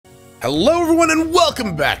Hello everyone and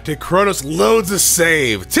welcome back to Chronos Loads a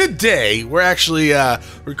Save. Today, we're actually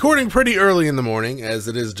recording pretty early in the morning, as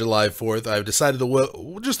it is July 4th. I've decided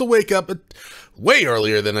to just to wake up way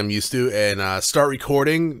earlier than I'm used to and start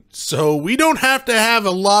recording, so we don't have to have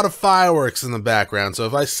a lot of fireworks in the background. So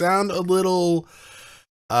if I sound a little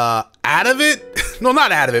out of it, no,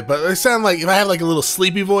 not out of it, but I sound like, if I have like a little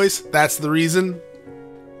sleepy voice, that's the reason.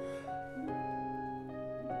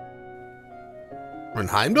 We're in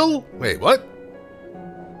Heimdall? Wait, what?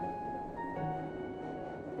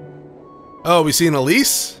 Oh, we seen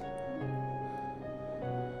Elise?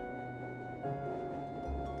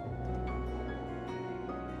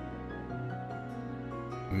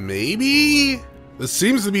 Maybe? This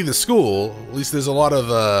seems to be the school. At least there's a lot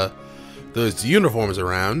of those uniforms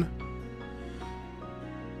around.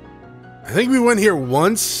 I think we went here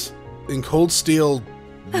once in Cold Steel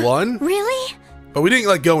 1. Really? But we didn't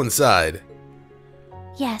like go inside.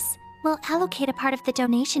 Yes, we'll allocate a part of the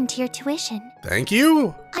donation to your tuition. Thank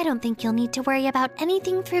you. I don't think you'll need to worry about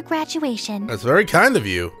anything through graduation. That's very kind of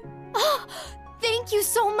you. Oh, thank you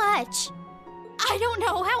so much. I don't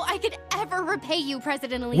know how I could ever repay you,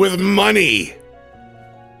 President Elise. With money.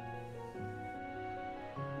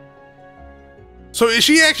 So is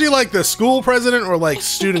she actually like the school president or like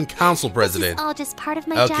student council president? This is all just part of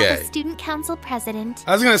my job Okay. as student council president.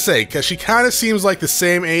 I was gonna say, because she kind of seems like the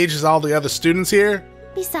same age as all the other students here.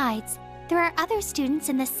 Besides, there are other students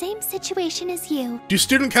in the same situation as you. Do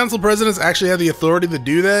student council presidents actually have the authority to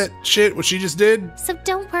do that shit, what she just did? So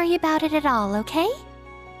don't worry about it at all, okay?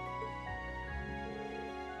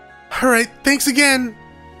 Alright, thanks again.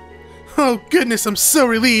 Oh goodness, I'm so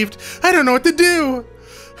relieved. I don't know what to do.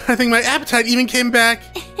 I think my appetite even came back.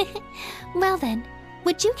 Well then,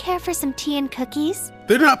 would you care for some tea and cookies?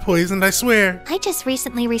 They're not poisoned, I swear. I just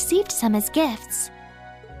recently received some as gifts.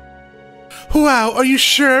 Wow, are you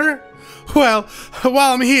sure? Well,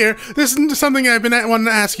 while I'm here, there's something I've been wanting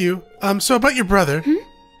to ask you. So about your brother.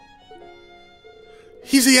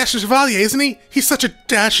 He's the Asher Chevalier, isn't he? He's such a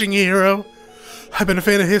dashing hero. I've been a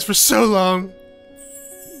fan of his for so long.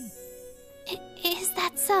 Is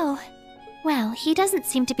that so? Well, he doesn't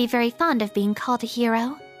seem to be very fond of being called a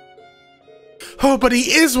hero. Oh, but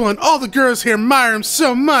he is one! All the girls here admire him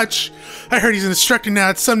so much! I heard he's an instructor now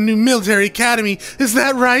at some new military academy. Is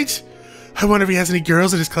that right? I wonder if he has any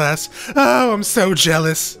girls in his class. Oh, I'm so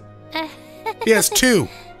jealous. He has 2.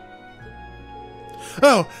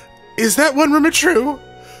 Oh, is that one rumor true?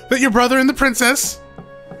 That your brother and the princess?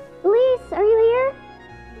 Elise, are you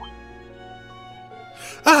here?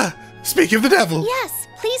 Ah, speaking of the devil. Yes,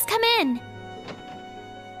 please come in.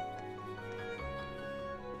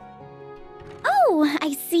 Oh,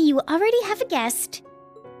 I see you already have a guest.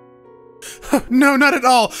 No, not at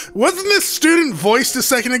all. Wasn't this student voiced a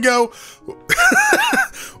second ago?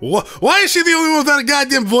 Why is she the only one without a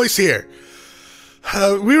goddamn voice here?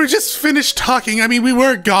 We were just finished talking. I mean, we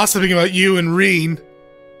were gossiping about you and Rean.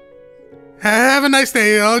 Have a nice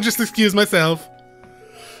day. I'll just excuse myself.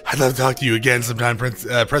 I'd love to talk to you again sometime,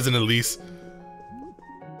 President Elise.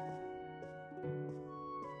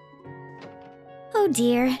 Oh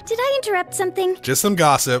dear, did I interrupt something? Just some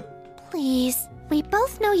gossip. Please, we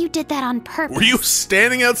both know you did that on purpose. Were you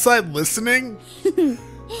standing outside listening?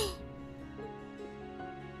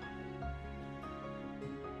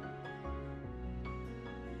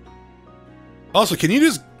 Also, can you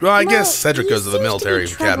just... Well, I guess Cedric goes to the military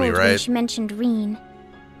academy, right? She mentioned Rean.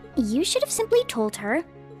 You should have simply told her.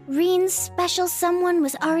 Rean's special someone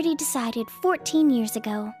was already decided 14 years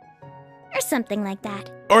ago. Or something like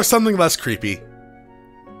that. Or something less creepy.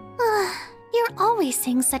 You're always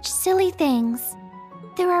saying such silly things.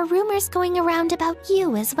 There are rumors going around about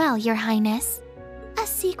you as well, Your Highness. A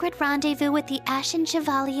secret rendezvous with the Ashen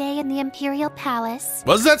Chevalier in the Imperial Palace.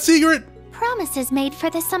 Was that secret? Promises made for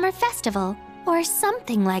the summer festival, or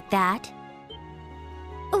something like that.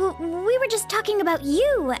 Oh, we were just talking about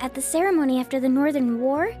you at the ceremony after the Northern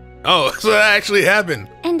War. Oh, so that actually happened.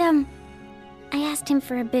 And, I asked him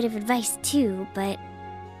for a bit of advice too, but...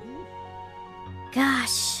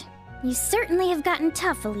 Gosh, you certainly have gotten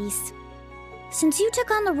tough, Elise. Since you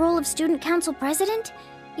took on the role of student council president,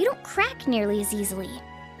 you don't crack nearly as easily.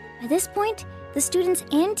 At this point, the students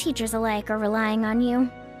and teachers alike are relying on you.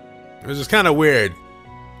 It was just kind of weird,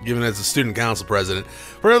 given as a student council president.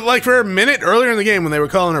 For a minute earlier in the game when they were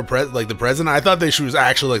calling her the president, I thought she was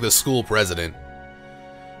actually like the school president.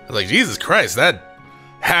 I was like, Jesus Christ, that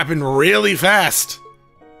happened really fast.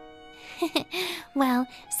 Well,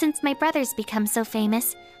 since my brother's become so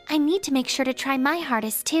famous, I need to make sure to try my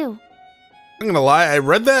hardest too. I'm gonna lie, I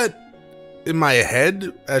read that in my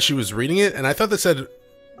head as she was reading it, and I thought they said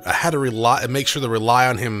I had to make sure to rely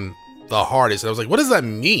on him the hardest. And I was like, what does that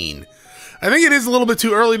mean? I think it is a little bit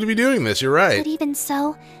too early to be doing this. You're right. But even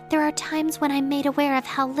so, there are times when I'm made aware of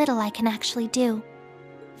how little I can actually do.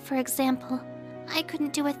 For example, I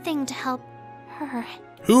couldn't do a thing to help her.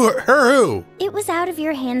 Who? It was out of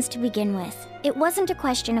your hands to begin with. It wasn't a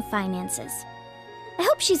question of finances. I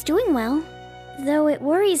hope she's doing well, though it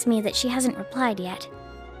worries me that she hasn't replied yet.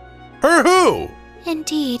 Her who?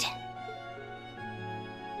 Indeed.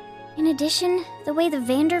 In addition, the way the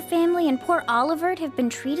Vander family and poor Olivert have been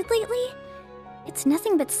treated lately, it's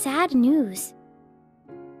nothing but sad news.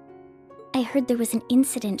 I heard there was an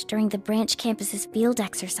incident during the branch campus's field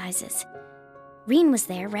exercises. Rean was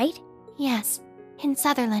there, right? Yes, in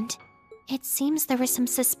Sutherland. It seems there were some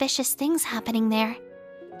suspicious things happening there.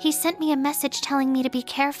 He sent me a message telling me to be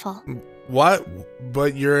careful. What?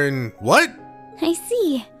 But you're in... What? I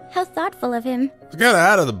see. How thoughtful of him. It's kinda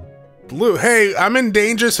out of the blue. Hey, I'm in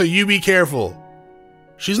danger, so you be careful.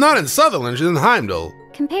 She's not in Sutherland, she's in Heimdall.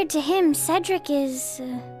 Compared to him, Cedric is...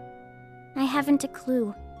 I haven't a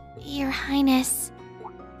clue. Your Highness.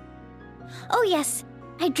 Oh yes,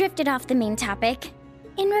 I drifted off the main topic.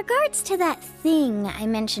 In regards to that thing I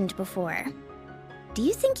mentioned before, do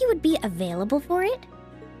you think you would be available for it?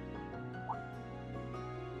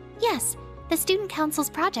 Yes, the Student Council's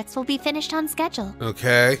projects will be finished on schedule.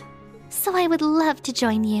 Okay. So I would love to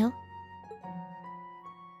join you.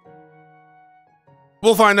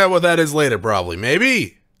 We'll find out what that is later, probably.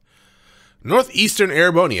 Maybe. Northeastern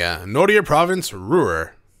Erebonia, Nordia Province,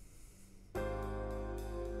 Ruhr.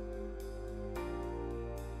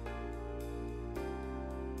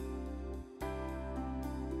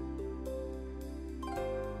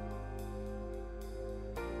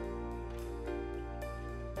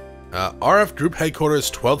 RF Group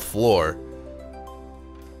Headquarters, 12th floor.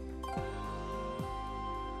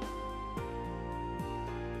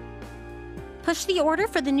 Push the order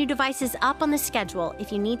for the new devices up on the schedule.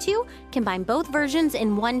 If you need to, combine both versions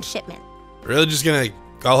in one shipment. Really just gonna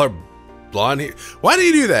call her blonde here? Why do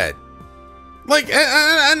you do that? Like,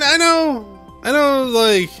 I know,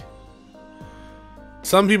 like,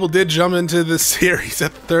 some people did jump into this series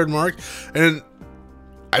at the third mark, and,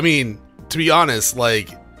 I mean, to be honest,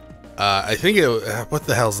 like, I think it, what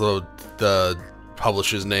the hell's the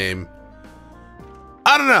publisher's name?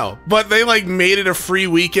 I don't know, but they like made it a free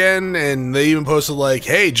weekend, and they even posted like,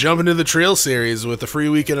 hey, jump into the Trail series with the free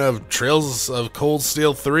weekend of Trails of Cold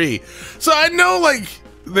Steel 3. So I know like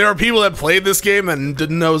there are people that played this game and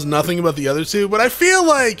didn't know nothing about the other two, but I feel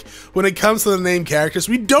like when it comes to the named characters,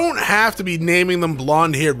 we don't have to be naming them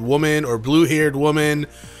blonde-haired woman or blue-haired woman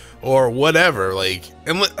or whatever. Like,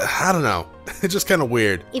 and I don't know. It's just kind of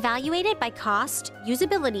weird. Evaluated by cost,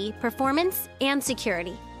 usability, performance, and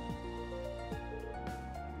security.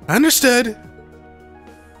 Understood.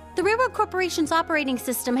 The Railroad Corporation's operating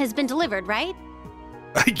system has been delivered, right?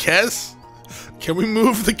 I guess. Can we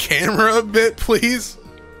move the camera a bit, please?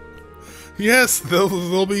 Yes,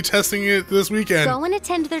 they'll be testing it this weekend. Go and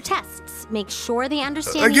attend their tests. Make sure they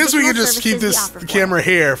understand. I guess we can just keep this camera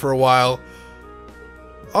here for a while.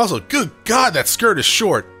 Also, good God, that skirt is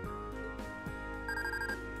short.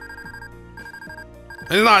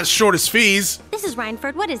 And it's not as short as Fee's. This is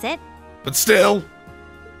Reinford. What is it? But still.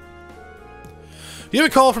 You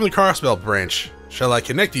have a call from the Carswell branch. Shall I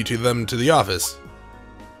connect you to them to the office?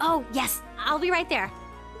 Oh, yes. I'll be right there.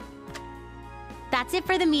 That's it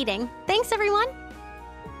for the meeting. Thanks, everyone.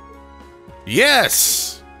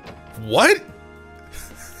 Yes! What?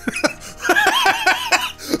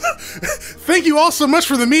 Thank you all so much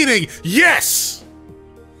for the meeting. Yes!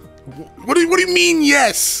 What do you mean,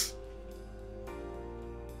 yes?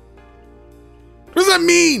 What does that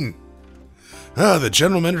mean? Ah, the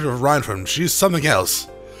general manager of Reinford, she's something else.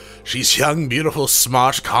 She's young, beautiful,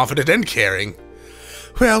 smart, confident, and caring.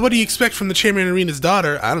 Well, what do you expect from the chairman Arena's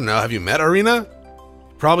daughter? I don't know, have you met Arena?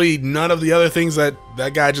 Probably none of the other things that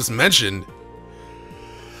guy just mentioned.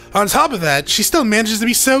 On top of that, she still manages to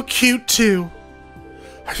be so cute, too.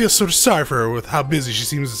 I feel sort of sorry for her with how busy she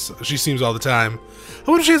seems all the time.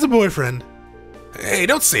 I wonder if she has a boyfriend. Hey,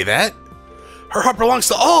 don't say that. Her heart belongs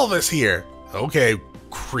to all of us here. Okay,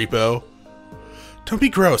 creepo. Don't be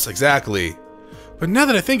gross, exactly. But now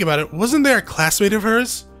that I think about it, wasn't there a classmate of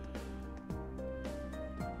hers?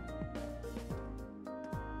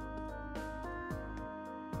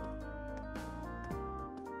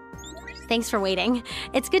 Thanks for waiting.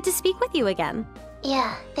 It's good to speak with you again.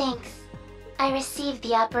 Yeah, thanks. I received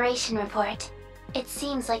the operation report. It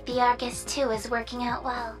seems like the Argus 2 is working out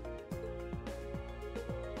well.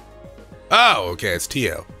 Oh, okay, it's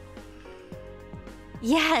Tio.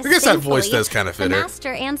 Yes, I guess that thankfully, voice does kind of fit the her.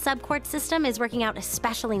 master and subcourt system is working out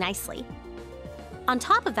especially nicely. On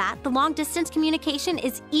top of that, the long-distance communication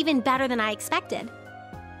is even better than I expected.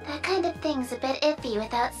 That kind of thing's a bit iffy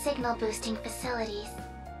without signal-boosting facilities.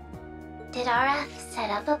 Did RF set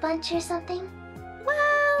up a bunch or something?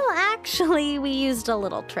 Well, actually, we used a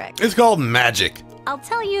little trick. It's called magic. I'll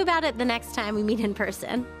tell you about it the next time we meet in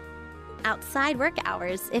person. Outside work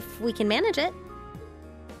hours, if we can manage it.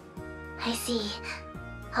 I see.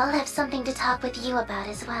 I'll have something to talk with you about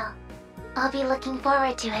as well. I'll be looking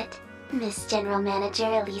forward to it, Miss General Manager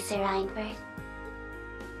Elisa Reinberg.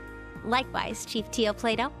 Likewise, Chief Teo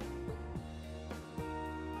Plato.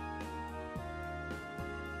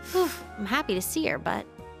 Whew, I'm happy to see her, but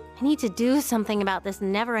I need to do something about this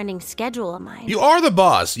never-ending schedule of mine. You are the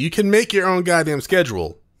boss. You can make your own goddamn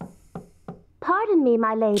schedule. Pardon me,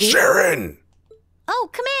 my lady. Sharon! Oh,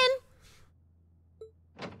 come in!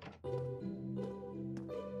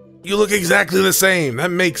 You look exactly the same.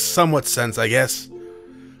 That makes somewhat sense, I guess.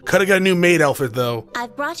 Coulda got a new maid outfit, though.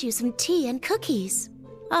 I've brought you some tea and cookies.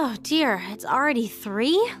 Oh dear, it's already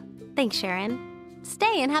 3? Thanks, Sharon.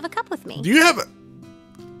 Stay and have a cup with me. Do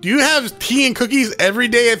you have tea and cookies every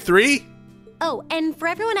day at 3? Oh, and for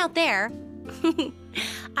everyone out there,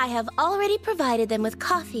 I have already provided them with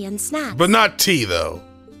coffee and snacks. But not tea, though.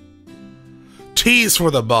 Tea's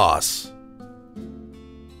for the boss.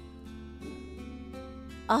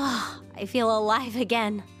 oh, I feel alive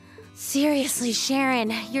again. Seriously,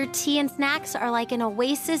 Sharon, your tea and snacks are like an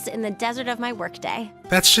oasis in the desert of my workday.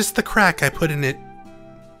 That's just the crack I put in it.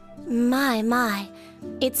 My.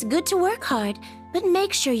 It's good to work hard, but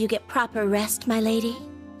make sure you get proper rest, my lady.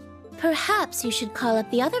 Perhaps you should call up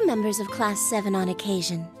the other members of Class 7 on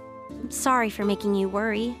occasion. I'm sorry for making you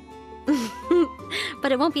worry.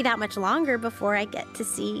 But it won't be that much longer before I get to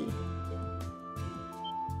see...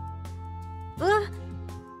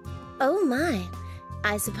 Oh my.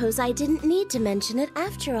 I suppose I didn't need to mention it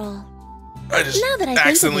after all. I just Now that I think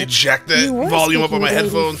accidentally of it, jacked that you were volume up speaking on my with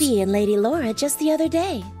headphones. Lady Fee and Lady Laura just the other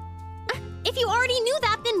day. If you already knew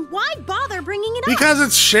that, then why bother bringing it up? Because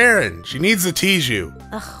it's Sharon. She needs to tease you.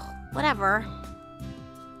 Ugh, whatever.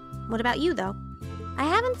 What about you, though? I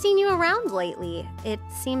haven't seen you around lately. It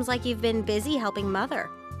seems like you've been busy helping Mother.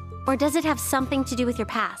 Or does it have something to do with your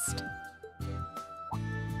past?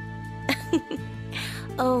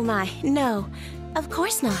 Oh my, no. Of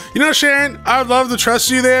course not. You know, Sharon, I'd love to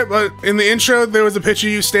trust you there, but in the intro, there was a picture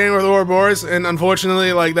of you standing with Ouroboros, and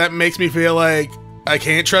unfortunately, like, that makes me feel like I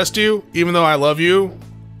can't trust you, even though I love you.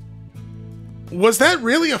 Was that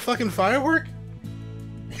really a fucking firework?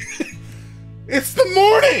 It's the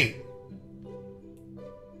morning!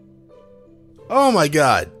 Oh my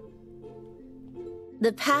god.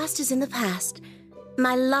 The past is in the past.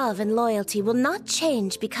 My love and loyalty will not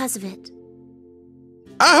change because of it.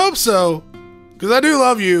 I hope so. Because I do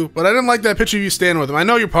love you, but I didn't like that picture of you standing with him. I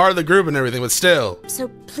know you're part of the group and everything, but still. So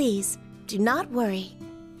please, do not worry.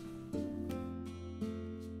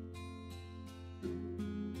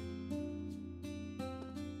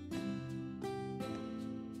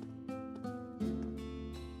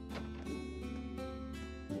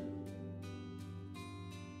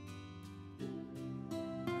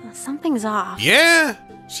 Something's off. Yeah?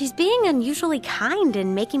 She's being unusually kind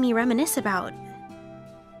and making me reminisce about...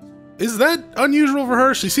 Is that unusual for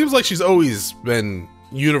her? She seems like she's always been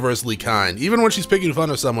universally kind, even when she's picking fun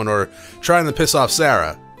of someone or trying to piss off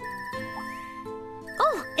Sarah.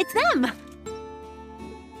 Oh, it's them!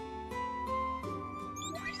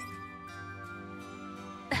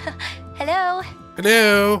 Hello.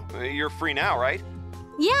 Hello. You're free now, right?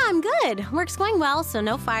 Yeah, I'm good. Work's going well, so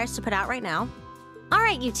no fires to put out right now. All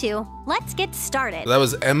right, you two, let's get started. That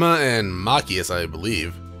was Emma and Machias, I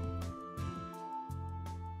believe.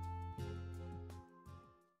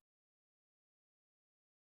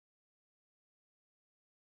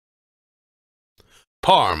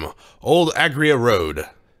 Parm, Old Agria Road.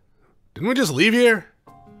 Didn't we just leave here?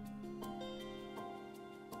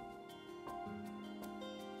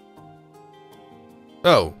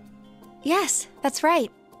 Oh. Yes, that's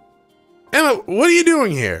right. Emma, what are you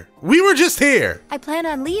doing here? We were just here. I plan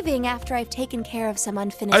on leaving after I've taken care of some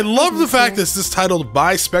unfinished I love the business fact here. this is titled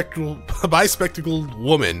Bispectacled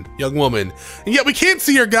Woman, Young Woman, and yet we can't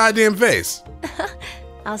see your goddamn face.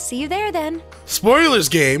 I'll see you there then. Spoilers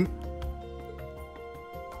game.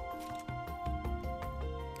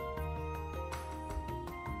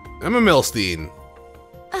 Emma Milstein.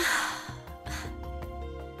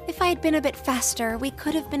 If I had been a bit faster, we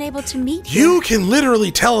could have been able to meet here. You can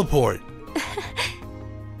literally teleport.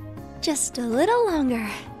 Just a little longer.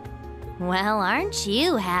 Well, aren't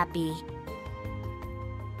you happy?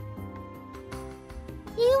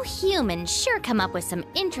 You humans sure come up with some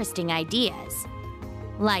interesting ideas.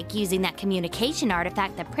 Like using that communication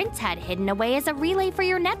artifact the prince had hidden away as a relay for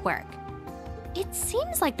your network. It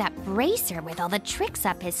seems like that bracer with all the tricks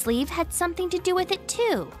up his sleeve had something to do with it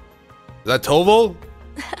too. Is that Toval?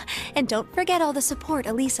 And don't forget all the support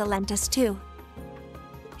Elisa lent us too.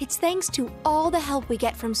 It's thanks to all the help we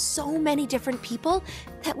get from so many different people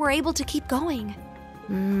that we're able to keep going.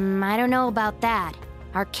 I don't know about that.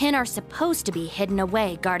 Our kin are supposed to be hidden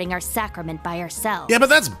away guarding our sacrament by ourselves. Yeah, but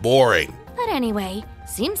that's boring. But anyway,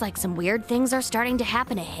 seems like some weird things are starting to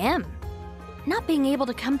happen to him. Not being able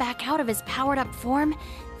to come back out of his powered-up form,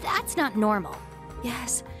 that's not normal.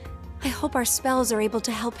 Yes, I hope our spells are able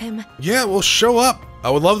to help him. Yeah, well, show up. I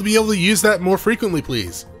would love to be able to use that more frequently,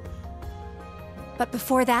 please. But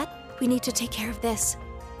before that, we need to take care of this.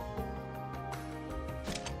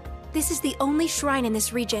 This is the only shrine in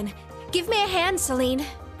this region. Give me a hand, Celine.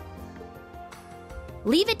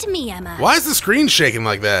 Leave it to me, Emma. Why is the screen shaking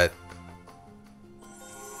like that?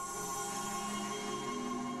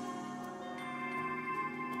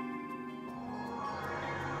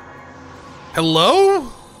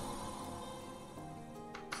 Hello?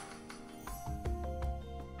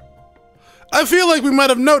 I feel like we might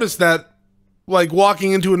have noticed that, like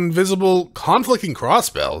walking into an invisible conflicting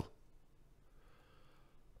crossbell.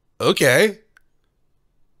 Okay.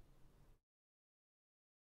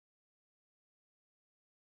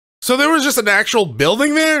 So there was just an actual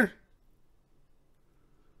building there?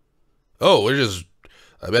 Oh,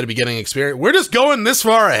 I better be getting experience. We're just going this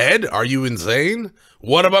far ahead? Are you insane?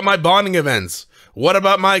 What about my bonding events? What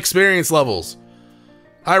about my experience levels?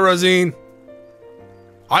 Hi, Rosine.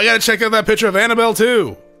 I gotta check out that picture of Annabelle,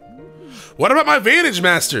 too. What about my Vantage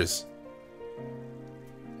Masters?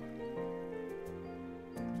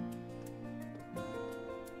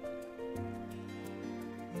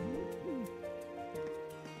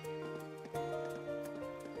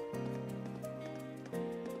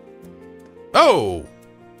 Oh!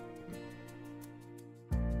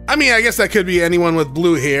 I mean, I guess that could be anyone with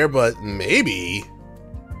blue hair, but maybe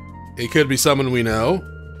it could be someone we know.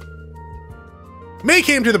 May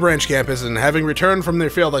came to the branch campus, and having returned from their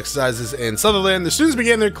field exercises in Sutherland, the students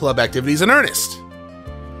began their club activities in earnest,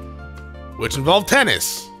 which involved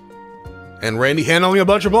tennis and Randy handling a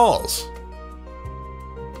bunch of balls.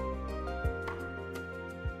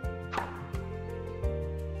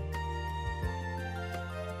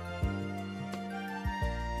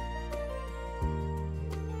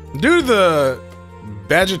 Due to the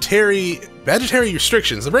budgetary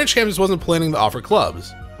restrictions, the branch campus wasn't planning to offer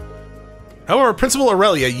clubs. However, Principal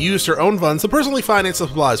Aurelia used her own funds to personally finance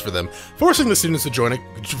supplies for them, forcing the students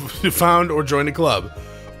to found or join a club.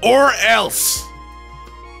 Or else!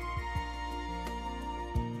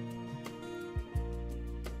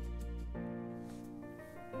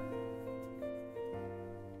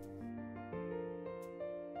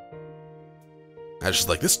 I was just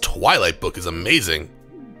like, this Twilight book is amazing.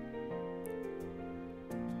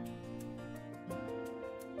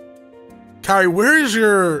 Kari, where is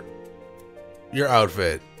your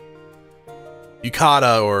outfit?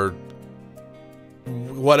 Yukata or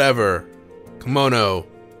whatever. Kimono.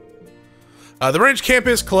 The branch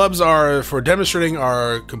campus clubs are for demonstrating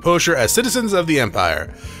our composure as citizens of the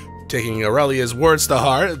Empire. Taking Aurelia's words to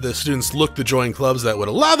heart, the students looked to join clubs that would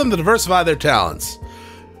allow them to diversify their talents.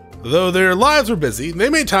 Though their lives were busy, they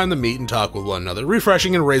made time to meet and talk with one another,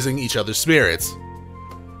 refreshing and raising each other's spirits.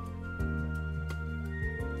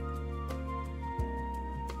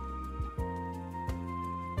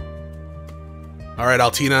 Alright,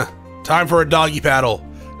 Altina. Time for a doggy paddle.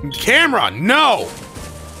 Camera, no!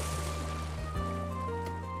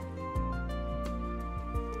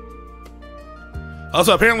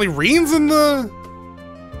 Also, apparently Rean's in the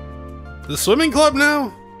swimming club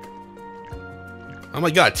now? Oh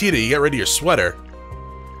my god, Tita, you got rid of your sweater.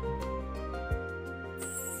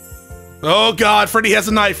 Oh god, Freddy has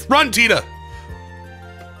a knife. Run, Tita!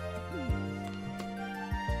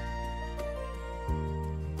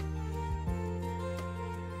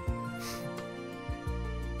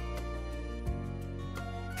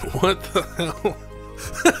 What the hell?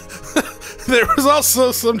 There was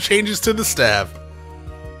also some changes to the staff.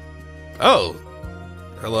 Oh.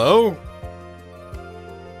 Hello?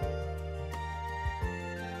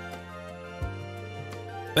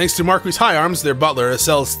 Thanks to Marquis Higharms, their butler,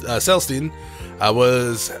 Celestine,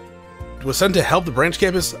 was sent to help the branch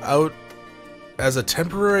campus out as a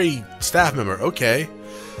temporary staff member. Okay.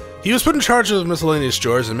 He was put in charge of miscellaneous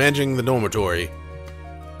chores and managing the dormitory.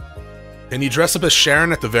 Can you dress up as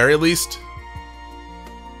Sharon at the very least?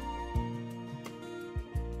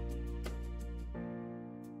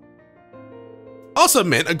 Also,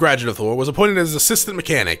 Mint, a graduate of Thor, was appointed as assistant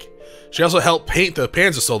mechanic. She also helped paint the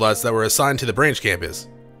Panzer soldiers that were assigned to the branch campus.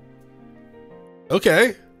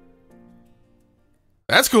 Okay.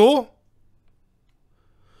 That's cool.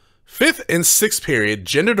 5th and 6th period,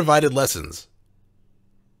 gender-divided lessons.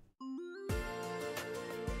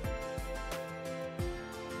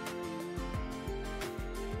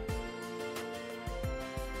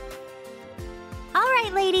 All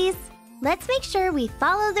right, ladies. Let's make sure we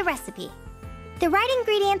follow the recipe. The right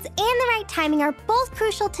ingredients and the right timing are both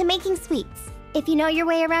crucial to making sweets. If you know your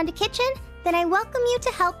way around a kitchen, then I welcome you to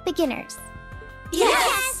help beginners.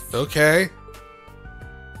 Yes! Okay.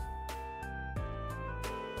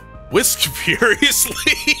 Whisk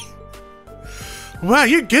furiously. Wow,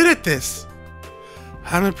 you're good at this.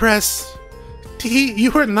 I'm impressed. Tee, you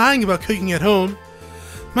weren't lying about cooking at home.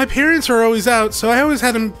 My parents were always out, so I always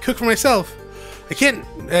had them cook for myself. I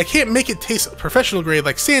can't make it taste professional grade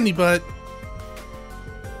like Sandy, but...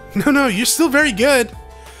 No, you're still very good.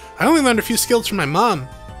 I only learned a few skills from my mom.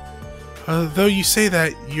 Though you say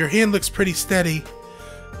that, your hand looks pretty steady.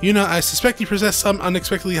 You know, I suspect you possess some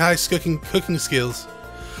unexpectedly high cooking skills.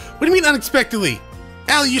 What do you mean unexpectedly?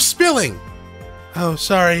 Allie, you're spilling! Oh,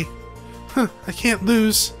 sorry. Huh, I can't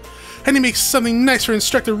lose. I need to make something nice for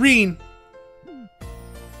Instructor Rean.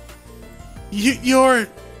 You're...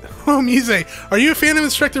 Oh, Mise, are you a fan of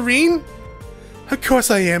Instructor Rean? Of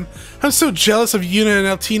course I am. I'm so jealous of Yuna and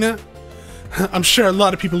Altina. I'm sure a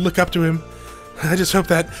lot of people look up to him. I just hope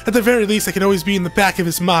that, at the very least, I can always be in the back of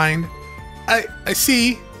his mind. I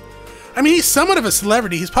see. I mean, he's somewhat of a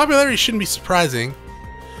celebrity. His popularity shouldn't be surprising.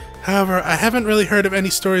 However, I haven't really heard of any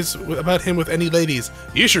stories about him with any ladies.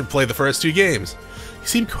 You should play the first 2 games. He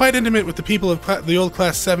seemed quite intimate with the people of the old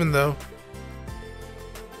Class 7, though.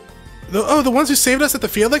 Oh, the ones who saved us at the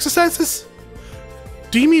field exercises?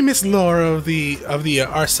 Do you mean Miss Laura of the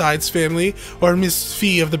Our Sides family, or Miss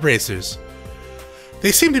Fee of the Bracers?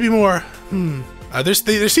 They seem to be more. There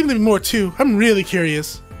seem to be more too. I'm really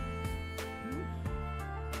curious.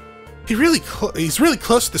 He's really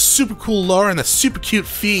close to the super cool Laura and the super cute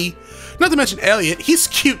Fee. Not to mention Elliot. He's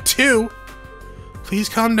cute too. Please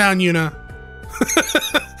calm down, Yuna.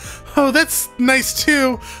 Oh, that's nice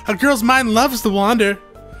too. A girl's mind loves to wander.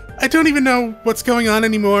 I don't even know what's going on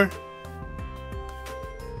anymore.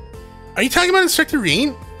 Are you talking about Instructor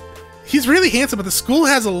Rean? He's really handsome, but the school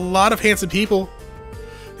has a lot of handsome people.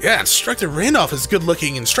 Yeah, Instructor Randolph is good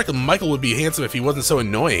looking, and Instructor Michael would be handsome if he wasn't so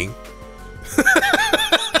annoying.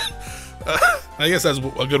 I guess that's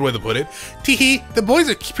a good way to put it. Teehee, the boys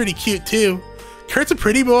are pretty cute too. Kurt's a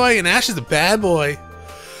pretty boy, and Ash is a bad boy.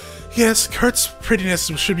 Yes, Kurt's prettiness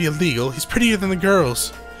should be illegal. He's prettier than the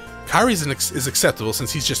girls. Kari's is acceptable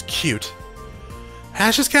since he's just cute.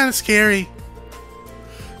 Ash is kind of scary.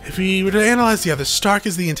 If we were to analyze the others, Stark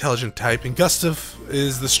is the intelligent type, and Gustav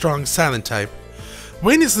is the strong, silent type.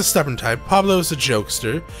 Wayne is the stubborn type, Pablo is the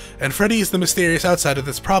jokester, and Freddy is the mysterious outsider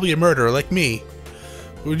that's probably a murderer like me.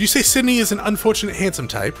 Would you say Sydney is an unfortunate, handsome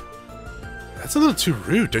type? That's a little too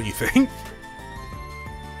rude, don't you think?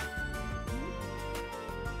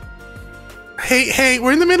 Hey,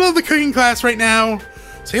 we're in the middle of the cooking class right now.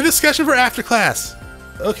 Save the discussion for after class.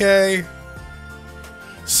 Okay.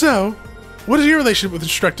 So, what is your relationship with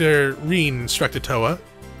Instructor Rean, Instructor Toa?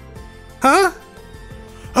 Huh?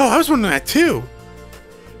 Oh, I was wondering that too.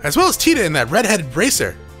 As well as Tita and that red-headed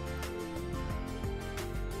bracer.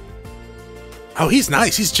 Oh, he's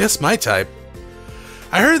nice. He's just my type.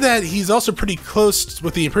 I heard that he's also pretty close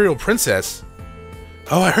with the Imperial Princess.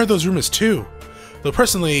 Oh, I heard those rumors too. Though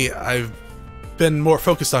personally, I've been more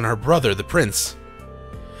focused on her brother, the Prince.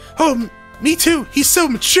 Oh, me too. He's so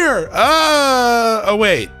mature. Oh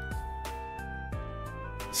wait.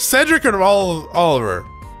 Cedric or Oliver?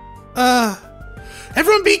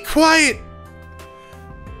 Everyone be quiet.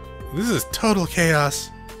 This is total chaos.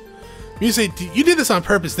 You say you did this on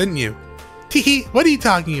purpose, didn't you? Teehee, what are you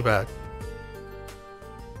talking about?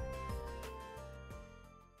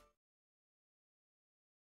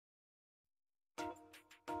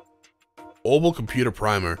 Oval computer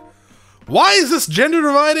primer. Why is this gender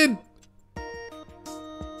divided?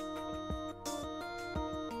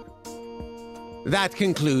 That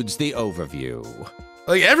concludes the overview.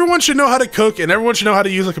 Like, everyone should know how to cook and everyone should know how to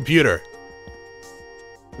use a computer.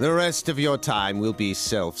 The rest of your time will be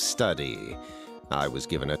self-study. I was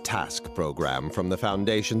given a task program from the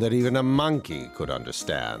Foundation that even a monkey could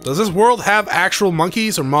understand. Does this world have actual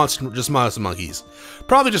monkeys or just monster monkeys?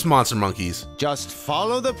 Probably just monster monkeys. Just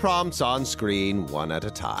follow the prompts on screen one at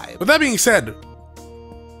a time. With that being said,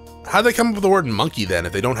 how'd they come up with the word monkey then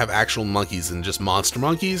if they don't have actual monkeys and just monster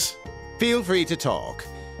monkeys? Feel free to talk.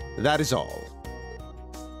 That is all.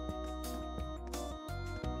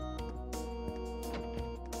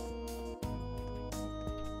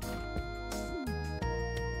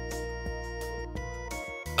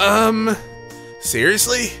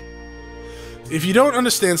 Seriously? If you don't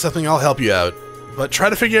understand something, I'll help you out. But try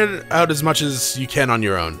to figure it out as much as you can on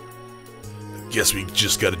your own. Guess we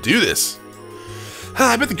just gotta do this.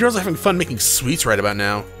 I bet the girls are having fun making sweets right about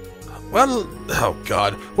now. Well, oh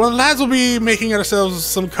god. Well, lads will be making ourselves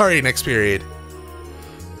some curry next period.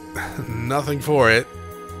 Nothing for it.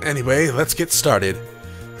 Anyway, let's get started.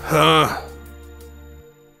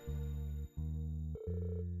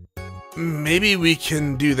 Maybe we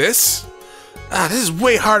can do this? This is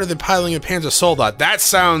way harder than piloting a Panzer Soldat. That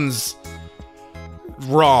sounds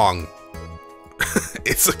wrong.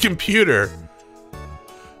 It's a computer.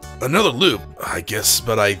 Another loop, I guess,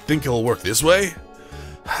 but I think it'll work this way.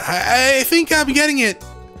 I think I'm getting it.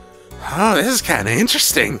 Oh, this is kind of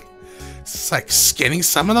interesting. It's like skinning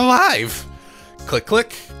someone alive. Click,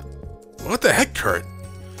 click. What the heck, Kurt?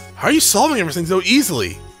 How are you solving everything so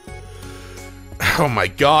easily? Oh my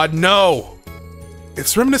god, no!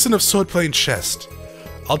 It's reminiscent of sword playing chess.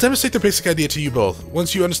 I'll demonstrate the basic idea to you both.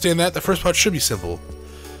 Once you understand that, the first part should be simple.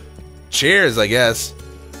 Cheers, I guess.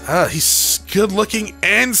 He's good looking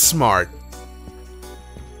and smart.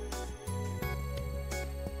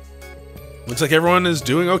 Looks like everyone is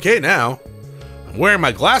doing okay now. I'm wearing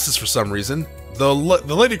my glasses for some reason. The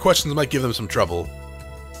later questions might give them some trouble.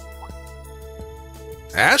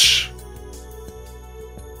 Ash?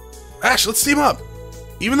 Ash, let's team up.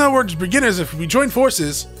 Even though we're beginners, if we join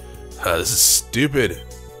forces... this is stupid.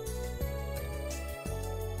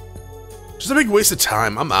 Just a big waste of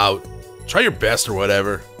time. I'm out. Try your best or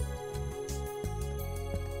whatever.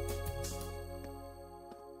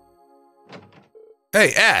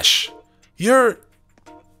 Hey, Ash. You're...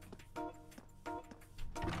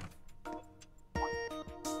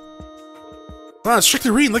 Wow,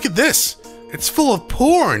 Instructor Rean, look at this. It's full of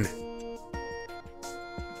porn.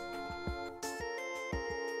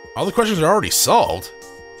 All the questions are already solved.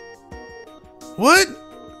 What?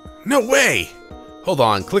 No way. Hold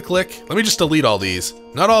on, click, click. Let me just delete all these.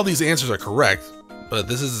 Not all these answers are correct, but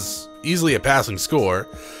this is easily a passing score.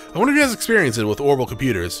 I wonder if he has experience with orbital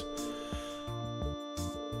computers.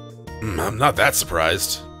 I'm not that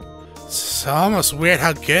surprised. It's almost weird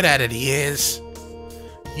how good at it he is.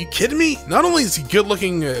 You kidding me? Not only is he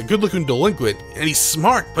good-looking delinquent, and he's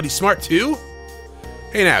smart, but he's smart too?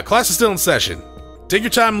 Hey now, class is still in session. Take your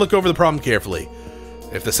time and look over the problem carefully.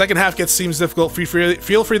 If the second half seems difficult,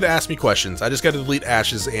 feel free to ask me questions. I just gotta delete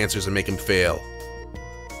Ash's answers and make him fail.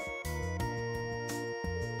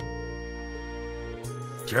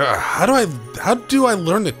 How do I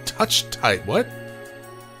learn to touch type? What?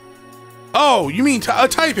 Oh, you mean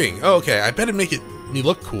typing? Oh, okay, I bet it'd make me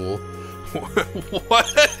look cool.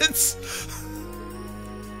 What?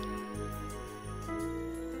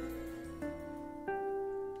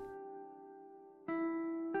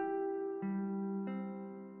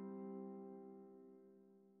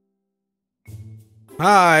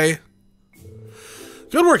 Hi.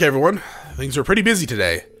 Good work, everyone. Things were pretty busy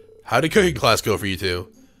today. How did cooking class go for you two?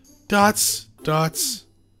 Dots.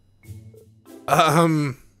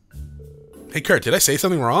 Hey, Kurt, did I say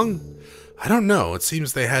something wrong? I don't know. It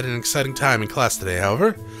seems they had an exciting time in class today,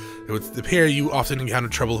 however. It would appear you often encounter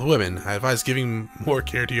trouble with women. I advise giving more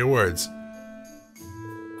care to your words.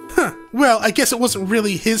 Huh. Well, I guess it wasn't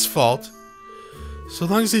really his fault. So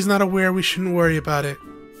long as he's not aware, we shouldn't worry about it.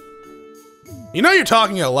 You know you're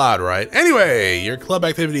talking out loud, right? Anyway, your club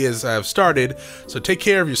activities have started, so take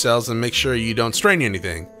care of yourselves and make sure you don't strain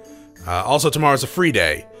anything. Also, tomorrow's a free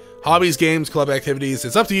day. Hobbies, games, club activities,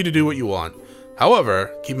 it's up to you to do what you want.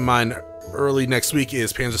 However, keep in mind, early next week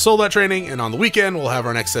is Panzer Soldat training, and on the weekend, we'll have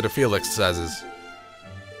our next set of field exercises.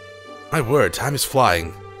 My word, time is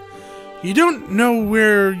flying. You don't know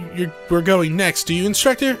where we're going next, do you,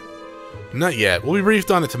 Instructor? Not yet. We'll be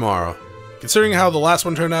briefed on it tomorrow. Considering how the last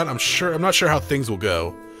one turned out, I'm not sure how things will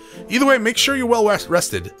go. Either way, make sure you're well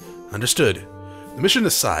rested. Understood. The mission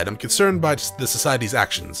aside, I'm concerned by the Society's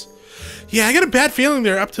actions. Yeah, I got a bad feeling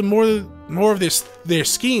they're up to more of their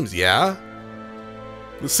schemes, yeah?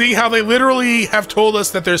 Seeing how they literally have told us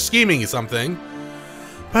that they're scheming something.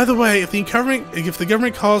 By the way, if the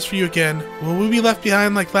government calls for you again, will we be left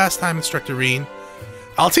behind like last time, Instructor Rean?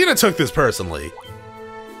 Altina took this personally.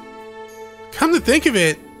 Come to think of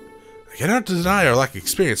it, I cannot deny our lack of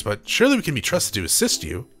experience, but surely we can be trusted to assist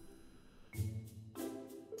you.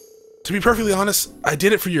 To be perfectly honest, I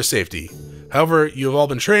did it for your safety. However, you have all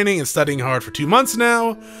been training and studying hard for 2 months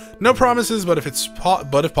now. No promises, but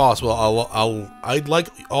if possible, I'd like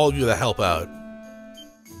all of you to help out.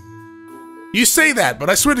 You say that, but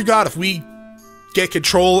I swear to God, if we get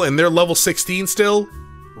control and they're level 16 still,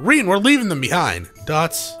 Rean, we're leaving them behind.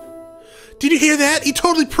 Dots. Did you hear that? He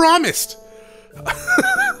totally promised.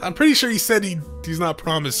 I'm pretty sure he said he's not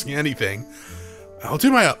promising anything. I'll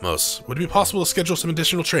do my utmost. Would it be possible to schedule some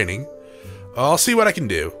additional training? I'll see what I can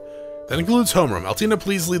do. That includes homeroom. Altina,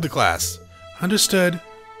 please lead the class. Understood.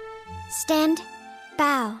 Stand.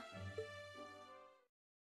 Bow.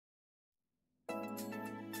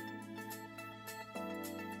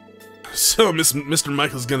 So, Mr.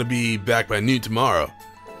 Michael's gonna be back by noon tomorrow.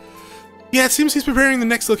 Yeah, it seems he's preparing the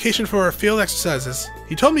next location for our field exercises.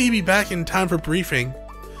 He told me he'd be back in time for briefing.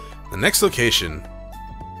 The next location.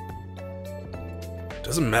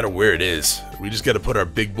 Doesn't matter where it is. We just gotta put our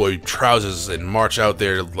big boy trousers and march out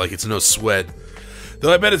there like it's no sweat.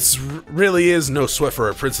 Though I bet it's really is no sweat for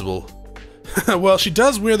our principal. Well, she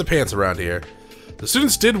does wear the pants around here. The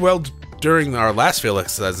students did well during our last field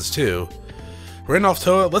exercises too. Randolph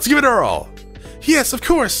Toa, let's give it our all. Yes, of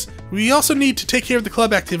course. We also need to take care of the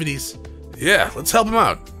club activities. Yeah, let's help them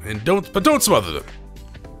out. And don't smother them.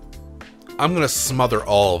 I'm gonna smother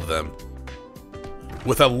all of them.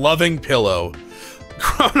 With a loving pillow.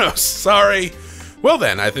 Chronos, sorry. Well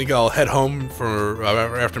then, I think I'll head home for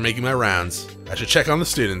after making my rounds. I should check on the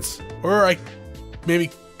students. Or maybe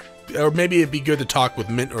it'd be good to talk with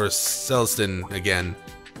Mint or Celestin again.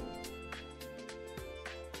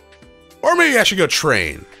 Or maybe I should go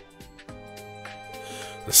train.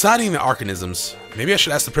 Deciding the arcanisms. Maybe I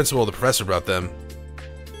should ask the principal or the professor about them.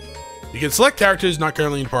 You can select characters not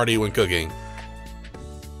currently in party when cooking.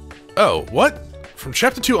 Oh, what? From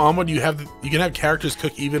chapter 2 onward, you can have characters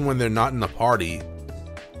cook even when they're not in the party.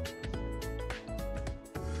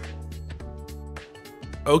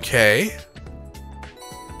 Okay.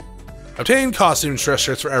 Obtain costume dress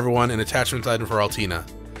shirts for everyone and attachment item for Altina.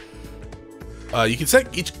 You can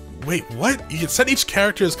set each. Wait, what? You can set each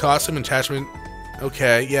character's costume and attachment.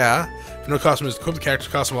 Okay, yeah. If no costume is equipped, the character's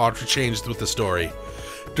costume will auto change with the story.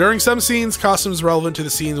 During some scenes, costumes relevant to the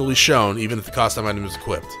scene will be shown, even if the costume item is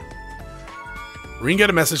equipped. Rean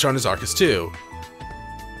got a message on his Arcus too.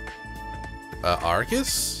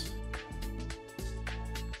 Arcus?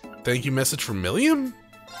 Thank you message from Milliam?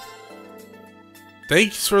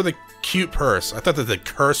 Thanks for the cute purse. I thought that the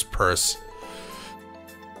curse purse.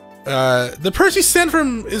 The purse you sent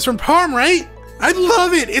is from Parm, right? I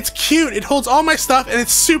love it. It's cute. It holds all my stuff and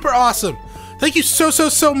it's super awesome. Thank you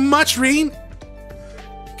so much, Rean.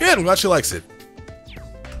 Good, I'm glad she likes it.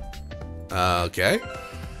 Okay.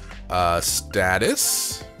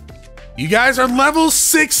 Status. You guys are level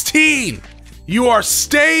 16. You are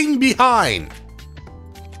staying behind.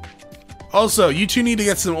 Also, you two need to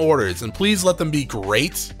get some orders and please let them be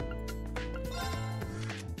great.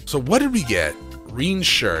 So what did we get? Rean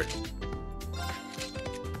shirt.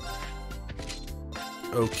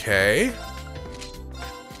 Okay.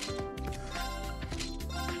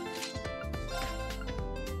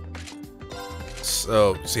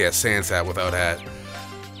 So yeah, sans hat without hat.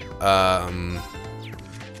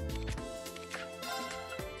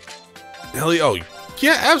 Hell yeah, oh,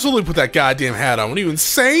 yeah, absolutely put that goddamn hat on. What are you,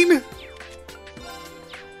 insane?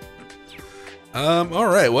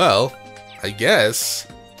 Alright, well, I guess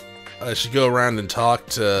I should go around and talk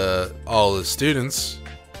to all the students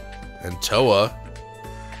and Toa.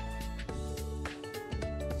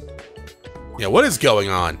 Yeah, what is going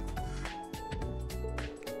on?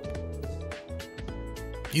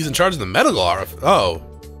 He's in charge of the medical office. Oh.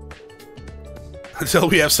 Until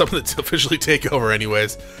we have someone to officially take over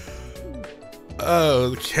anyways.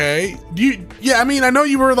 Okay. Yeah, I mean, I know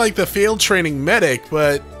you were like the field training medic,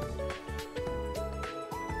 but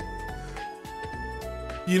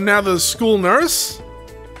you're now the school nurse?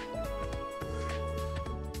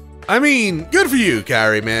 I mean, good for you,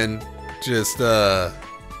 Kyrie, man. Just, yeah,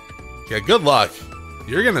 good luck.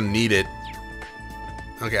 You're gonna need it.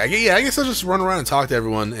 Okay, I guess I'll just run around and talk to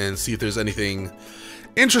everyone and see if there's anything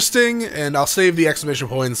interesting, and I'll save the exclamation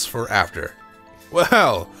points for after.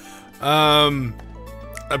 Well,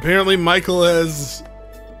 apparently Michael has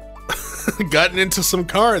gotten into some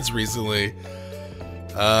cards recently.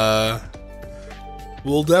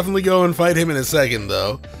 We'll definitely go and fight him in a second,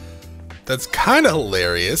 though. That's kind of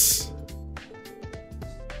hilarious.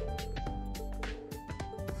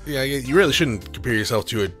 Yeah, you really shouldn't compare yourself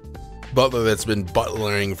to a butler that's been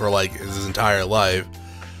butlering for like his entire life.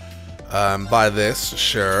 Buy this,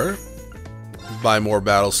 sure. Buy more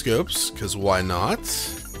battle scopes, because why not?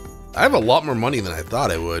 I have a lot more money than I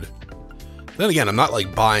thought I would. Then again, I'm not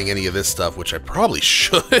like buying any of this stuff, which I probably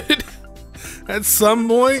should. At some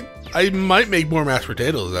point, I might make more mashed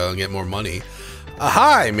potatoes though and get more money.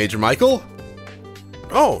 Hi, Major Michael.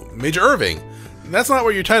 Oh, Major Irving. That's not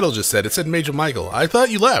what your title just said. It said Major Michael. I thought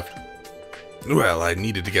you left. Well, I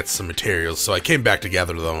needed to get some materials, so I came back to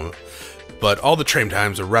gather them. but all the train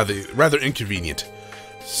times are rather inconvenient.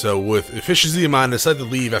 So with efficiency in mind, I decided to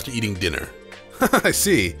leave after eating dinner. I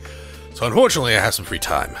see. So unfortunately, I have some free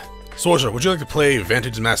time. Schwarzer, would you like to play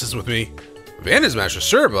Vantage Masters with me? Vantage Masters,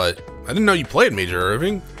 sure, but I didn't know you played Major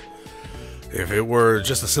Irving. If it were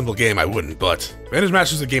just a simple game, I wouldn't, but Vantage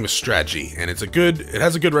Masters is a game of strategy, and it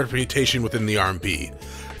has a good reputation within the RMP. I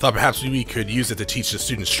thought perhaps we could use it to teach the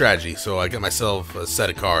students strategy, so I got myself a set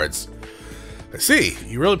of cards. I see,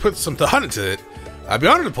 you really put some thought into it. I'd be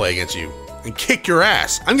honored to play against you, and kick your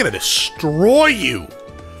ass. I'm gonna destroy you!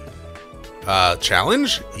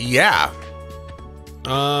 Challenge? Yeah.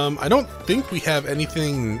 I don't think we have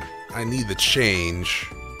anything I need to change.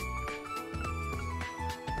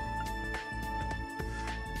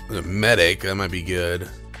 A medic, that might be good.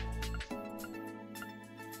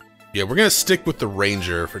 Yeah, we're gonna stick with the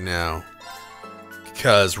ranger for now.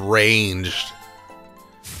 Because ranged.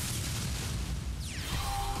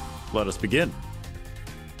 Let us begin.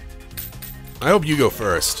 I hope you go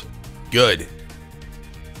first. Good.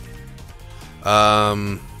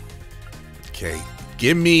 Okay.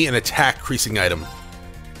 Give me an attack creasing item.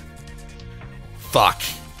 Fuck.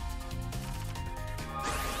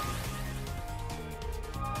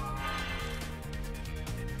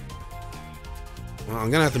 Well, I'm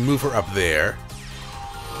gonna have to move her up there.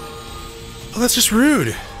 Oh, that's just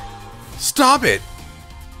rude. Stop it.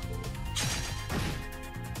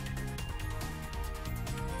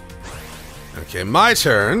 Okay, my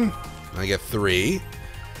turn. I get 3.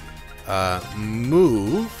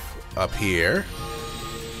 Move up here.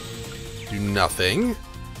 Do nothing.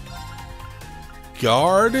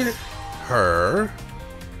 Guard her.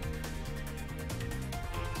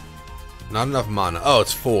 Not enough mana. Oh,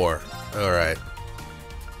 it's 4. Alright.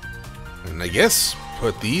 And I guess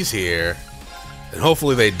put these here. And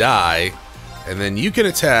hopefully they die. And then you can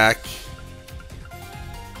attack.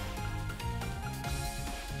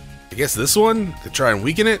 I guess this one to try and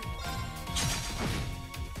weaken it.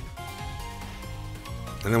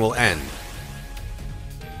 And then we'll end.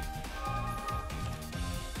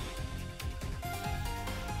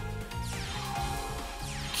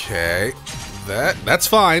 Okay. That's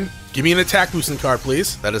fine. Give me an attack boosting card,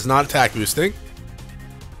 please. That is not attack boosting.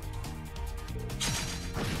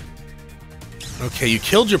 Okay, you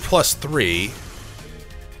killed your +3.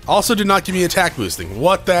 Also did not give me attack boosting.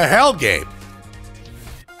 What the hell, game?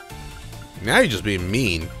 Now you're just being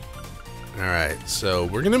mean. Alright, so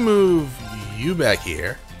we're gonna move you back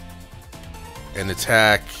here. And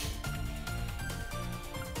attack...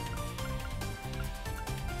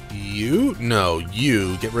 you? No,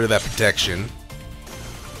 you. Get rid of that protection.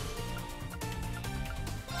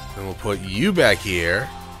 And we'll put you back here.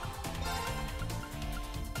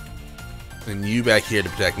 And you back here to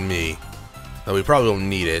protect me. Though we probably don't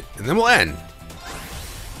need it. And then we'll end.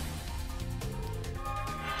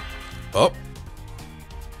 Oh.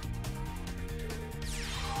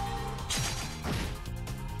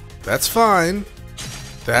 That's fine.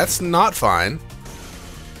 That's not fine.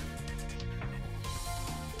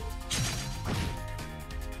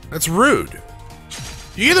 That's rude.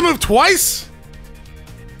 You get to move twice?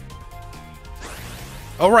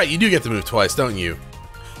 Oh, right, you do get to move twice, don't you?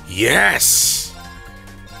 Yes!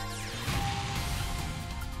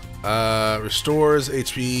 Restores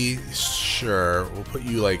HP. Sure. We'll put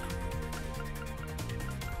you, like...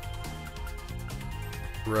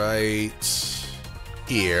 right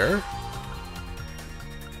here.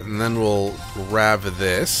 And then we'll grab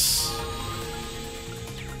this.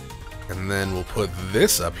 And then we'll put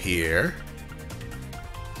this up here.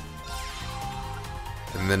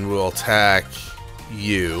 And then we'll attack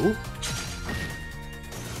you.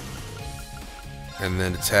 And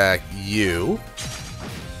then attack you.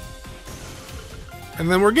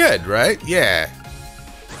 And then we're good, right? Yeah.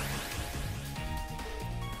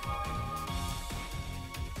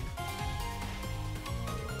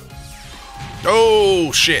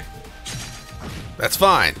 Oh, shit. That's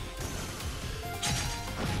fine.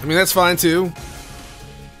 I mean, that's fine, too.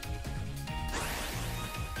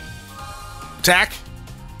 Attack.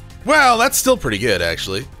 Well, that's still pretty good,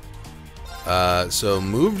 actually. So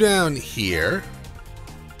move down here.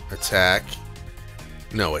 Attack.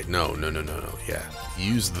 No, wait, no. Yeah.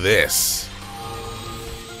 Use this.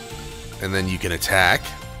 And then you can attack.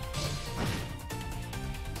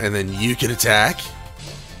 And then you can attack.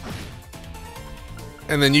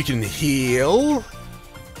 And then you can heal.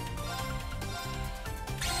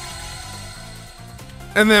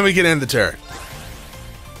 And then we can end the turn.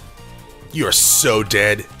 You are so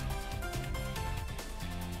dead.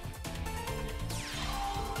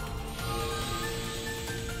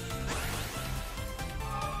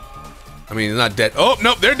 I mean, he's not dead. Oh,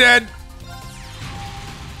 nope, they're dead.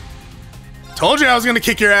 Told you I was gonna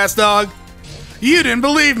kick your ass, dog. You didn't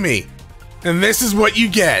believe me. And this is what you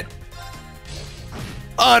get.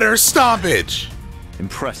 Utter stompage.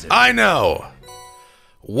 Impressive. I know.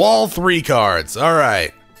 Wall 3 cards. All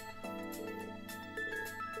right.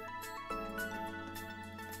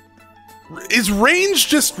 Is range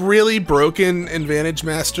just really broken in Vantage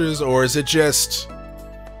Masters, or is it just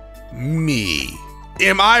me?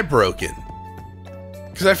 Am I broken?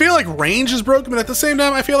 Because I feel like range is broken, but at the same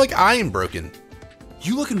time, I feel like I am broken.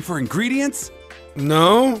 You looking for ingredients?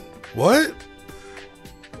 No? What?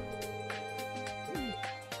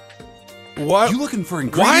 What? You looking for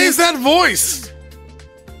ingredients? Why is that voice?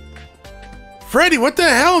 Freddy, what the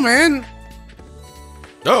hell, man?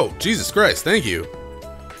 Oh, Jesus Christ, thank you.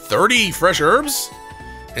 30 fresh herbs?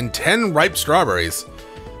 And 10 ripe strawberries.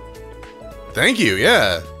 Thank you,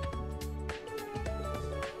 yeah.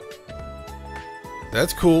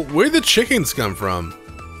 That's cool. Where'd the chickens come from?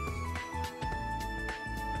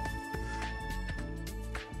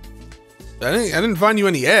 I didn't find you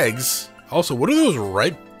any eggs. Also, what do those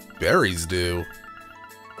ripe berries do?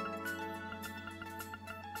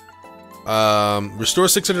 Restore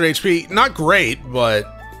 600 HP. Not great, but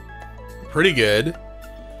pretty good.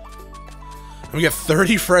 And we got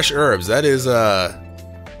 30 fresh herbs. That is a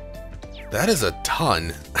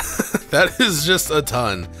ton. That is just a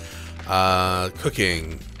ton.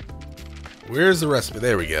 Cooking. Where's the recipe?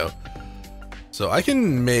 There we go. So I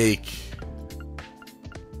can make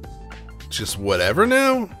just whatever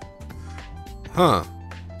now? Huh.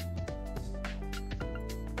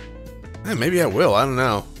 Eh, maybe I will. I don't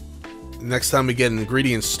know. Next time we get an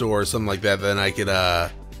ingredient store or something like that, then I could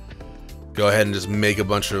go ahead and just make a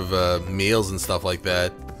bunch of meals and stuff like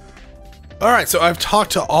that. Alright, so I've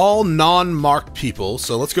talked to all non-marked people,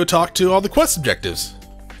 so let's go talk to all the quest objectives.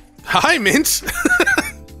 Hi, Mint!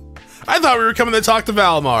 I thought we were coming to talk to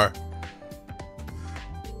Valimar.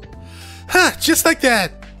 Huh, just like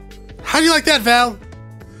that. How do you like that, Val?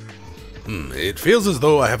 It feels as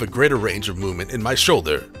though I have a greater range of movement in my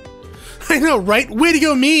shoulder. I know, right? Way to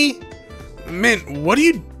go, me! Mint, what are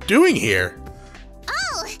you doing here?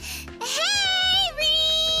 Oh, hey,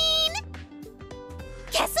 Rean!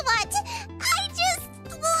 Guess what? I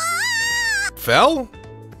just... Fell?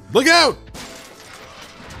 Look out!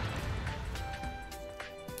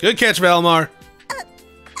 Good catch, Valimar.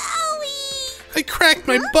 Owie! I cracked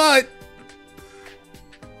my butt!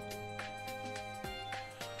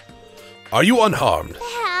 Are you unharmed?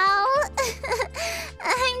 Pal,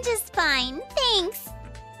 I'm just fine, thanks.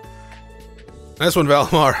 Nice one,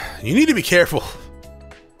 Valimar. You need to be careful.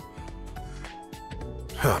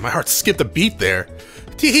 My heart skipped a beat there.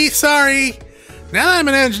 Tee, sorry. Now that I'm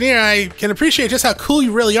an engineer, I can appreciate just how cool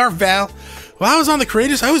you really are, Val. While I was on the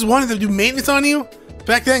Courageous, I always wanted to do maintenance on you.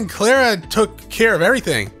 Back then, Clara took care of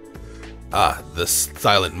everything. Ah, the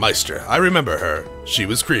Silent Meister. I remember her. She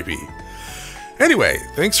was creepy. Anyway,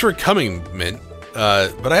 thanks for coming, Mint.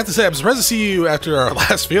 But I have to say, I'm surprised to see you after our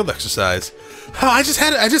last field exercise. Oh, I just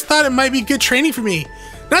thought it might be good training for me.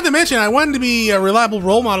 Not to mention, I wanted to be a reliable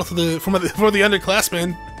role model for the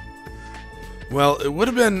underclassmen. Well, it would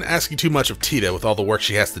have been asking too much of Tita with all the work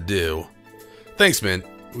she has to do. Thanks, Mint.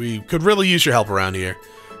 We could really use your help around here.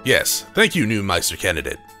 Yes, thank you, new Meister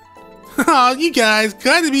candidate. Aw, you guys,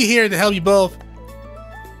 glad to be here to help you both.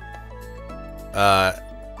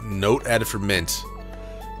 Note added for Mint.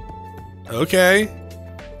 Okay.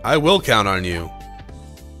 I will count on you.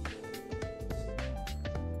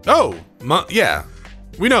 Oh, yeah.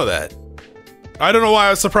 We know that. I don't know why I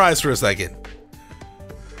was surprised for a second.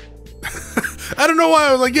 I don't know why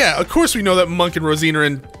I was like, yeah, of course we know that Monk and Rosine are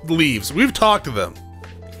in Leaves. We've talked to them.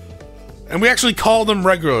 And we actually call them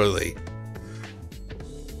regularly.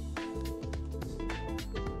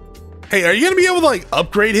 Hey, are you gonna be able to, like,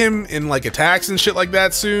 upgrade him in, like, attacks and shit like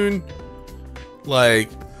that soon? Like,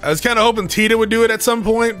 I was kind of hoping Tita would do it at some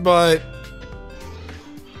point, but...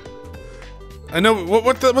 I know,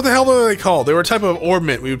 what the hell were they called? They were a type of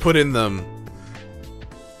ornament we would put in them.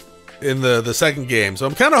 In the second game, so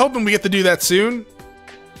I'm kind of hoping we get to do that soon.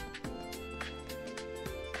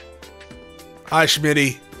 Hi,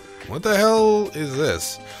 Schmitty. What the hell is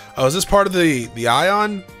this? Oh, is this part of the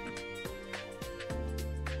ion?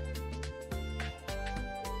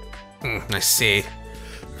 I see.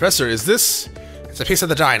 Professor, is this... It's a piece of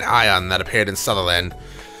the giant ion that appeared in Sutherland.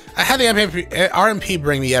 I had the RMP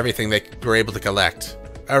bring me everything they were able to collect.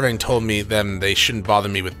 Irving told me then they shouldn't bother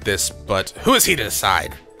me with this, but who is he to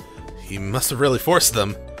decide? He must have really forced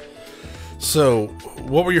them. So,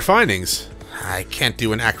 what were your findings? I can't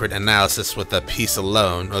do an accurate analysis with a piece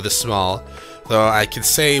alone, or this small. Though I can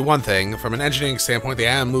say one thing, from an engineering standpoint, the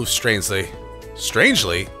ion moves strangely.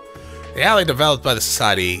 Strangely? The ally developed by the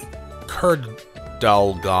society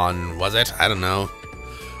Kurdalgon, was it? I don't know.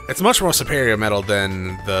 It's a much more superior metal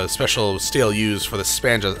than the special steel used for the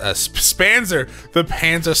the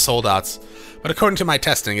Panzer Soldats. But according to my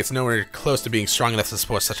testing, it's nowhere close to being strong enough to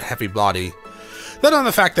support such a heavy body. Let alone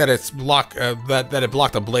the fact that it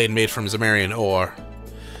blocked a blade made from Zemarian ore.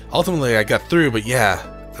 Ultimately, I got through, but yeah.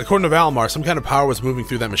 According to Valmar, some kind of power was moving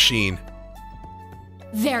through that machine.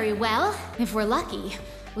 Very well. If we're lucky,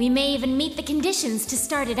 we may even meet the conditions to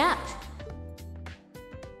start it up.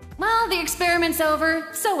 Well, the experiment's over,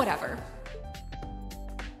 so whatever.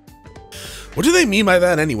 What do they mean by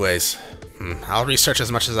that anyways? I'll research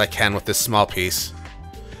as much as I can with this small piece.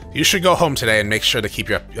 You should go home today and make sure to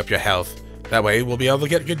keep up your health. That way, we'll be able to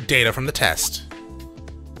get good data from the test.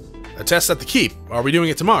 A test at the keep. Are we doing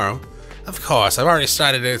it tomorrow? Of course, I've already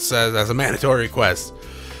started it as a mandatory request.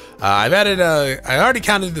 I already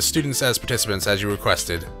counted the students as participants as you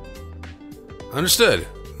requested. Understood.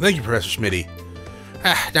 Thank you, Professor Schmitty.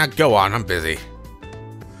 Now go on, I'm busy.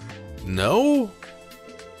 No?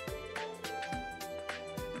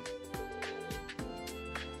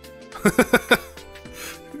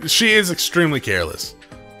 She is extremely careless.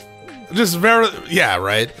 Just very, yeah,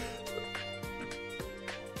 right?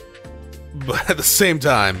 But at the same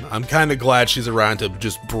time, I'm kind of glad she's around to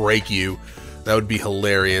just break you. That would be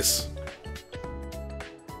hilarious.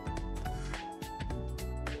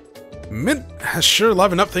 Mint has sure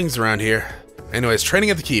livened up things around here. Anyways, training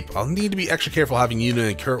at the keep. I'll need to be extra careful having Yuna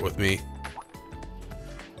and Kurt with me.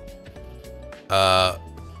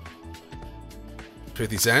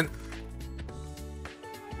 50 cent?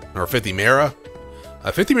 Or 50 Mera?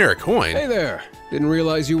 A 50 Mera coin? Hey there! Didn't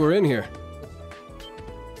realize you were in here.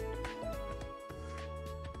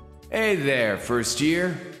 Hey there, first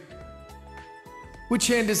year. Which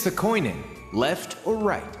hand is the coin in? Left or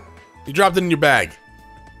right? You dropped it in your bag.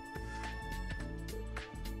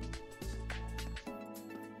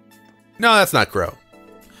 No, that's not Crow.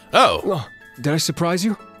 Oh, did I surprise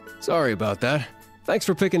you? Sorry about that. Thanks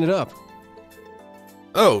for picking it up.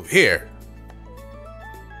 Oh, here.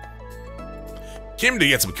 Came to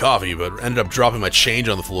get some coffee, but ended up dropping my change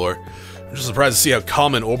on the floor. I'm just surprised to see how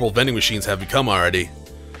common orbital vending machines have become already.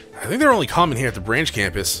 I think they're only common here at the branch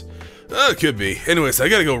campus. Could be. Anyways, I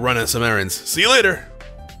gotta go run on some errands. See you later!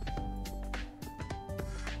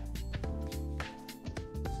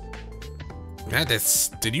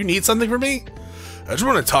 Did you need something from me? I just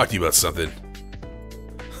want to talk to you about something.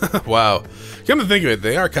 Wow. Come to think of it,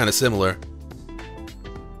 they are kind of similar.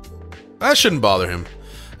 That shouldn't bother him.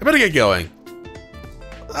 I better get going.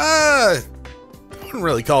 I wouldn't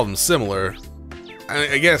really call them similar.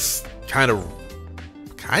 I guess kind of.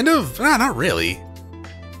 Nah, not really.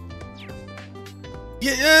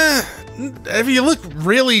 Yeah, if you look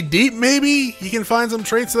really deep, maybe you can find some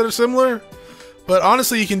traits that are similar. But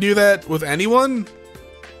honestly, you can do that with anyone.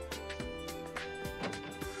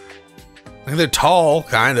 I think they're tall,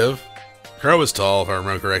 kind of. Crow is tall, if I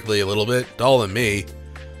remember correctly, a little bit. Taller than me.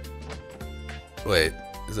 Wait,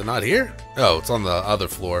 is it not here? Oh, it's on the other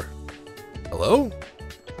floor. Hello?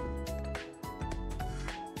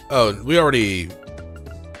 Oh, we already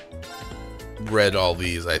read all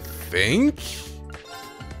these, I think.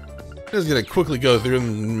 I'm just gonna quickly go through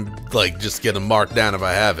and, like, just get them marked down if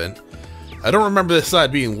I haven't. I don't remember this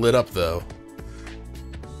side being lit up, though.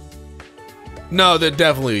 No, they're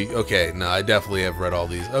definitely... Okay, no, I definitely have read all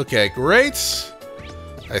these. Okay, great.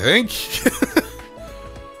 I think.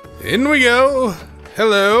 In we go.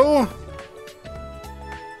 Hello.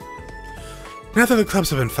 Now that the clubs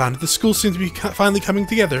have been founded, the schools seem to be finally coming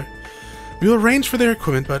together. We will arrange for their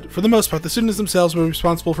equipment, but for the most part, the students themselves will be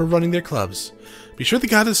responsible for running their clubs. Be sure to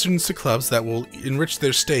gather students to clubs that will enrich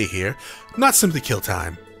their stay here, not simply kill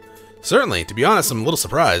time. Certainly. To be honest, I'm a little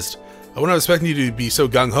surprised. I wasn't expecting you to be so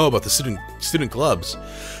gung-ho about the student clubs.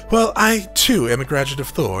 Well, I, too, am a graduate of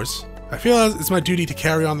Thors. I feel it's my duty to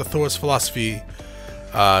carry on the Thors philosophy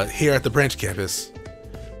here at the branch campus.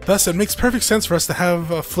 Thus, it makes perfect sense for us to have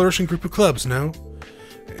a flourishing group of clubs, no?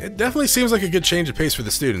 It definitely seems like a good change of pace for the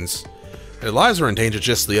students. Their lives were in danger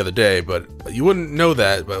just the other day, but you wouldn't know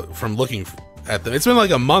that from looking at them. It's been like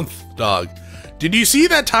a month, dog. Did you see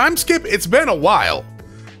that time skip? It's been a while.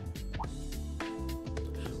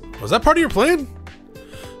 Was that part of your plan?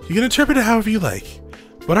 You can interpret it however you like,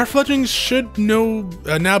 but our fledglings should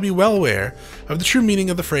now be well aware of the true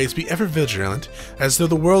meaning of the phrase, be ever vigilant, as though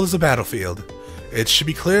the world is a battlefield. It should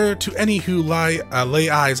be clear to any who lay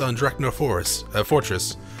eyes on Dreknor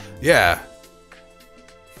Fortress. Yeah.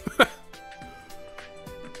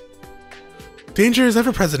 Danger is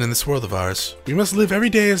ever present in this world of ours. We must live every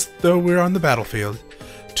day as though we're on the battlefield.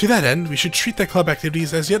 To that end, we should treat their club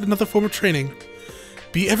activities as yet another form of training.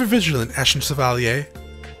 Be ever vigilant, Ashen Chevalier.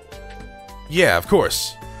 Yeah, of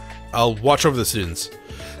course. I'll watch over the students.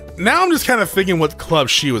 Now I'm just kind of thinking what club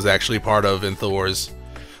she was actually part of in Thors.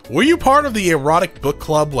 Were you part of the erotic book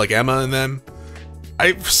club like Emma and them?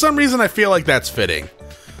 For some reason I feel like that's fitting.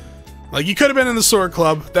 Like, you could have been in the sword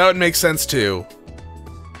club, that would make sense too.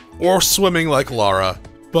 Or swimming like Lara,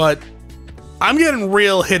 but I'm getting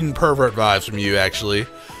real hidden pervert vibes from you, actually.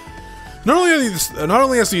 Not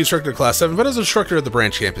only as the instructor of Class 7, but as instructor at the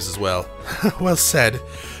branch campus as well. Well said.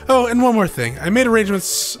 Oh, and one more thing. I made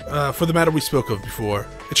arrangements for the matter we spoke of before.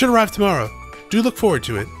 It should arrive tomorrow. Do look forward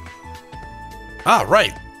to it. Ah,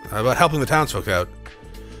 right. About helping the townsfolk out.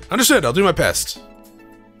 Understood, I'll do my best.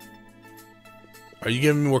 Are you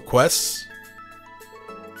giving me more quests?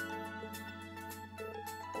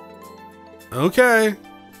 Okay.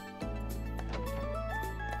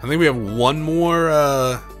 I think we have one more,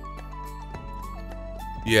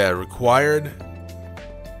 yeah, required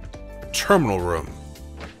terminal room.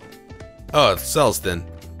 Oh, it's Selston.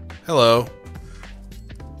 Hello.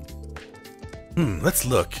 Let's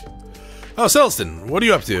look. Oh, Selston, what are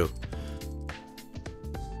you up to?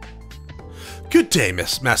 Good day,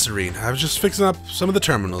 Master Rean. I was just fixing up some of the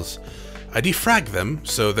terminals. I defragged them,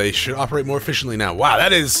 so they should operate more efficiently now. Wow,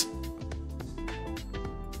 that is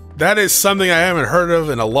something I haven't heard of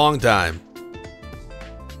in a long time.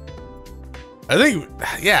 I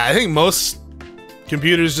think most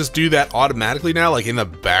computers just do that automatically now, like in the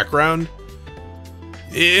background.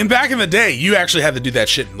 Back in the day, you actually had to do that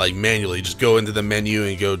shit like manually. Just go into the menu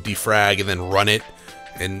and go defrag and then run it.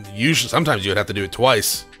 And usually, sometimes you would have to do it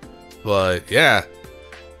twice. But yeah.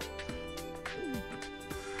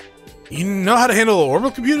 You know how to handle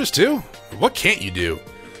orbital computers too? What can't you do?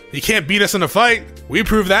 You can't beat us in a fight. We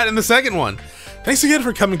proved that in the second one. Thanks again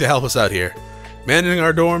for coming to help us out here. Managing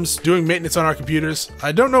our dorms, doing maintenance on our computers.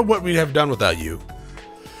 I don't know what we'd have done without you.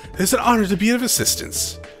 It's an honor to be of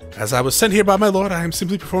assistance. As I was sent here by my lord, I am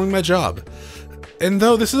simply performing my job. And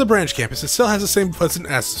though this is a branch campus, it still has the same pleasant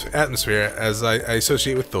atmosphere as I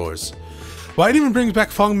associate with Thors. Why, it even brings back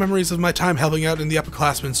fond memories of my time helping out in the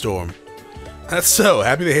upperclassmen's dorm. That's so,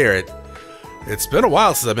 happy to hear it. It's been a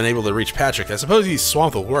while since I've been able to reach Patrick. I suppose he's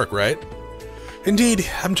swamped with work, right? Indeed,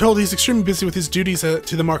 I'm told he's extremely busy with his duties to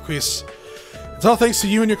the Marquis. It's all thanks to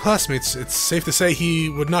you and your classmates. It's safe to say he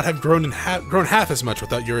would not have grown half as much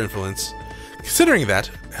without your influence. Considering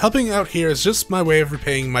that, helping out here is just my way of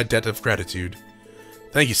repaying my debt of gratitude.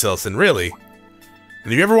 Thank you, Celestin, really.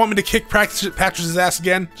 And if you ever want me to kick Patrick's ass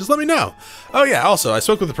again, just let me know. Oh yeah, also, I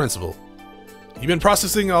spoke with the principal. You've been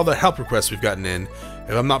processing all the help requests we've gotten in,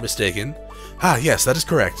 if I'm not mistaken. Ah, yes, that is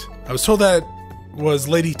correct. I was told that was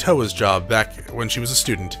Lady Toa's job back when she was a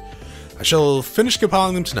student. I shall finish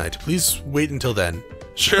compiling them tonight. Please wait until then.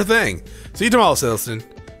 Sure thing. See you tomorrow, Celestin.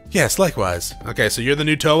 Yes, likewise. Okay, so you're the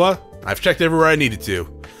new Toa? I've checked everywhere I needed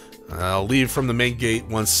to. I'll leave from the main gate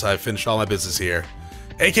once I've finished all my business here.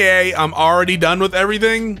 AKA, I'm already done with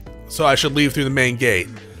everything, so I should leave through the main gate.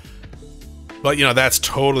 But, you know, that's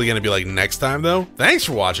totally going to be like next time, though. Thanks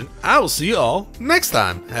for watching. I will see you all next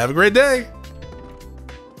time. Have a great day.